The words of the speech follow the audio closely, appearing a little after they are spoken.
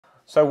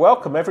So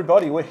welcome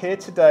everybody. We're here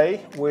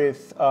today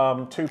with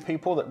two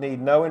people that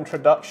need no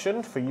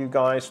introduction for you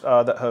guys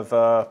that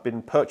have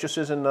been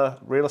purchasers in the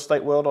real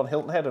estate world on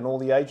Hilton Head and all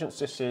the agents.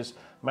 This is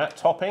Matt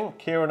Topping,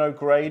 Kieran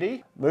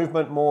O'Grady,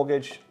 Movement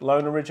Mortgage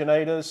Loan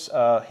Originators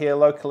here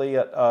locally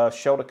at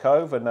Shelter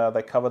Cove, and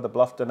they cover the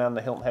Bluffton and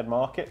the Hilton Head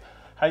market.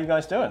 How you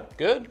guys doing?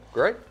 Good,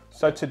 great.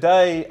 So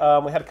today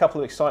we had a couple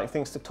of exciting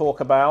things to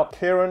talk about.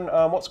 Kieran,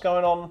 what's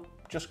going on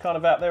just kind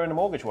of out there in the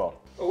mortgage world?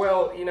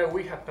 Well, you know,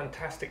 we have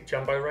fantastic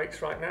jumbo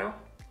rates right now.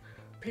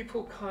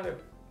 People kind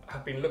of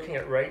have been looking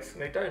at rates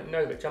and they don't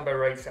know that jumbo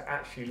rates are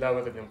actually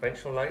lower than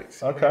conventional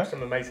rates. Okay. We have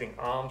some amazing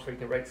arms where you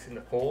can rates in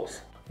the fours.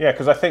 Yeah,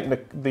 because I think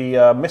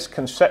the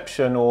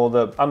misconception or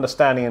the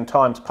understanding in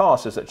times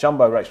past is that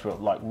jumbo rates were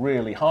like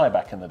really high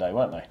back in the day,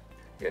 weren't they?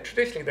 Yeah,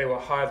 traditionally they were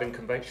higher than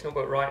conventional,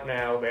 but right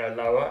now they are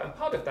lower. And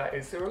part of that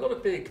is there are a lot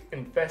of big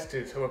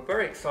investors who are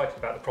very excited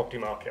about the property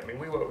market. I mean,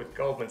 we work with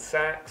Goldman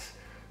Sachs,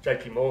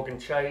 JP Morgan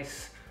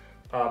Chase,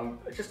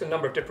 just a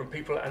number of different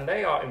people, and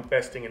they are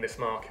investing in this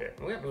market.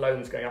 And we have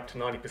loans going up to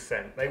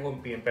 90%. They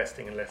wouldn't be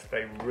investing unless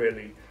they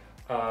really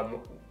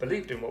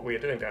believed in what we are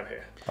doing down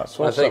here. That's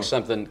awesome. I think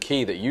something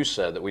key that you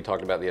said that we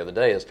talked about the other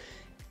day is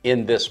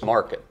in this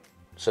market.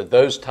 So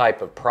those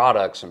type of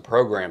products and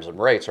programs and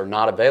rates are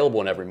not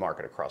available in every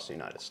market across the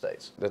United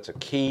States. That's a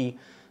key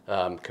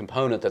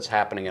component that's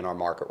happening in our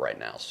market right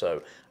now.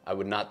 So I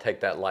would not take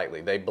that lightly.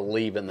 They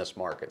believe in this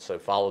market. So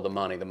follow the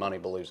money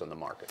believes in the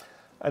market.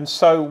 And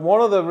so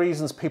one of the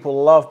reasons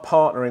people love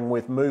partnering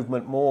with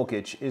Movement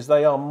Mortgage is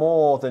they are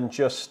more than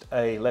just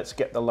a let's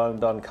get the loan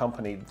done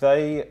company.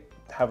 They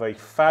have a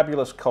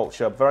fabulous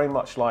culture, very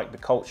much like the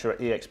culture at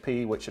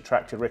EXP, which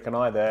attracted Rick and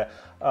I there.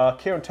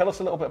 Kieran, tell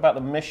us a little bit about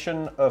the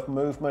mission of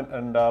Movement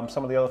and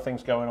some of the other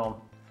things going on.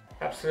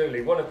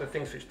 Absolutely. One of the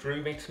things which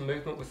drew me to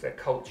Movement was their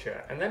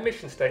culture, and their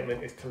mission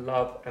statement is to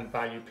love and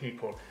value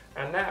people,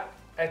 and that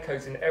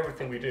echoes in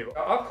everything we do.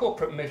 Our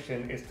corporate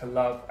mission is to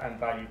love and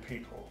value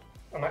people.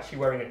 I'm actually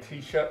wearing a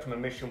t-shirt from a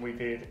mission we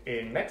did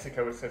in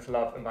Mexico which says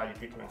love and value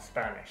people in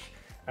Spanish.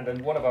 And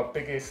then one of our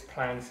biggest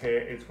plans here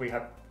is we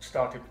have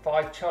started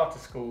 5 charter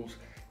schools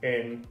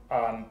in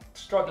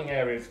struggling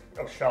areas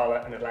of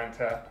Charlotte and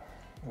Atlanta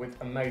with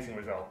amazing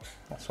results.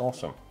 That's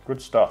awesome.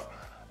 Good stuff.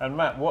 And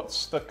Matt,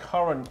 what's the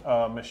current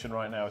mission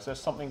right now? Is there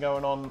something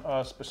going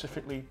on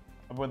specifically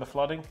with the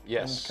flooding in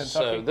Kentucky?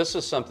 So this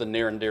is something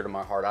near and dear to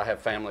my heart. I have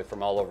family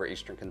from all over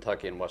eastern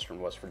Kentucky and western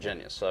West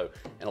Virginia. So,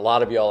 and a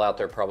lot of y'all out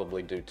there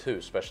probably do too,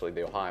 especially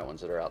the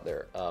Ohioans that are out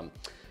there.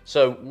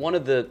 So one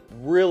of the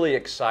really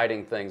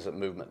exciting things that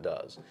Movement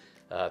does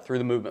through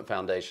the Movement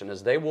Foundation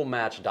is they will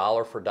match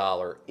dollar for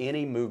dollar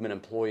any Movement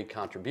employee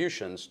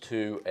contributions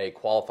to a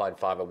qualified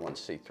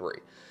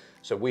 501c3.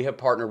 So we have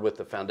partnered with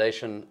the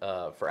Foundation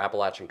for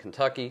Appalachian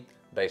Kentucky,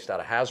 based out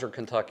of Hazard,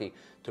 Kentucky,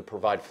 to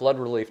provide flood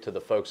relief to the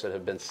folks that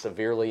have been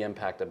severely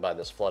impacted by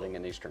this flooding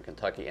in eastern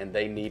Kentucky, and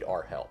they need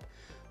our help.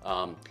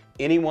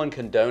 Anyone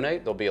can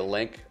donate. There'll be a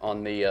link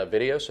on the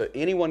video, so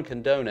anyone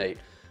can donate,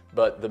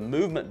 but the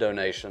Movement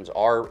donations,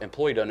 our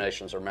employee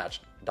donations, are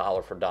matched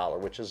dollar for dollar,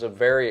 which is a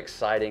very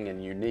exciting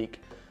and unique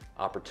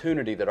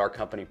opportunity that our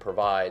company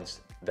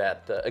provides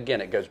that,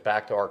 again, it goes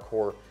back to our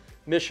core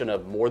mission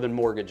of more than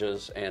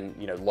mortgages and,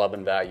 you know, love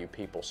and value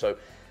people. So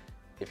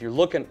if you're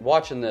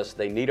watching this,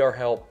 they need our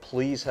help,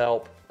 please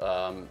help.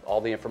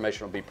 All the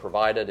information will be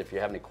provided. If you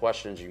have any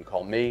questions, you can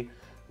call me.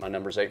 My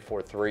number is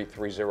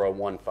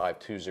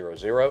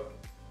 843-301-5200. You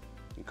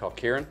can call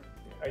Kieran.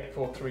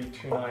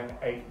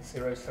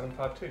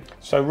 843-298-0752.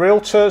 So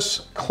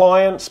realtors,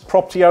 clients,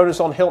 property owners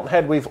on Hilton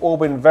Head, we've all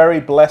been very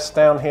blessed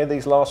down here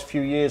these last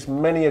few years.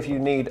 Many of you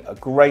need a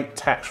great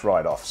tax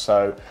write-off.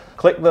 So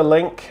click the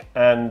link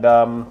and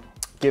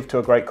give to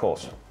a great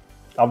cause.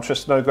 I'm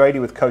Tristan O'Grady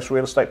with Coast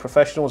Real Estate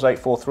Professionals,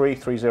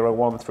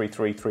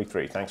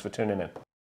 843-301-3333. Thanks for tuning in.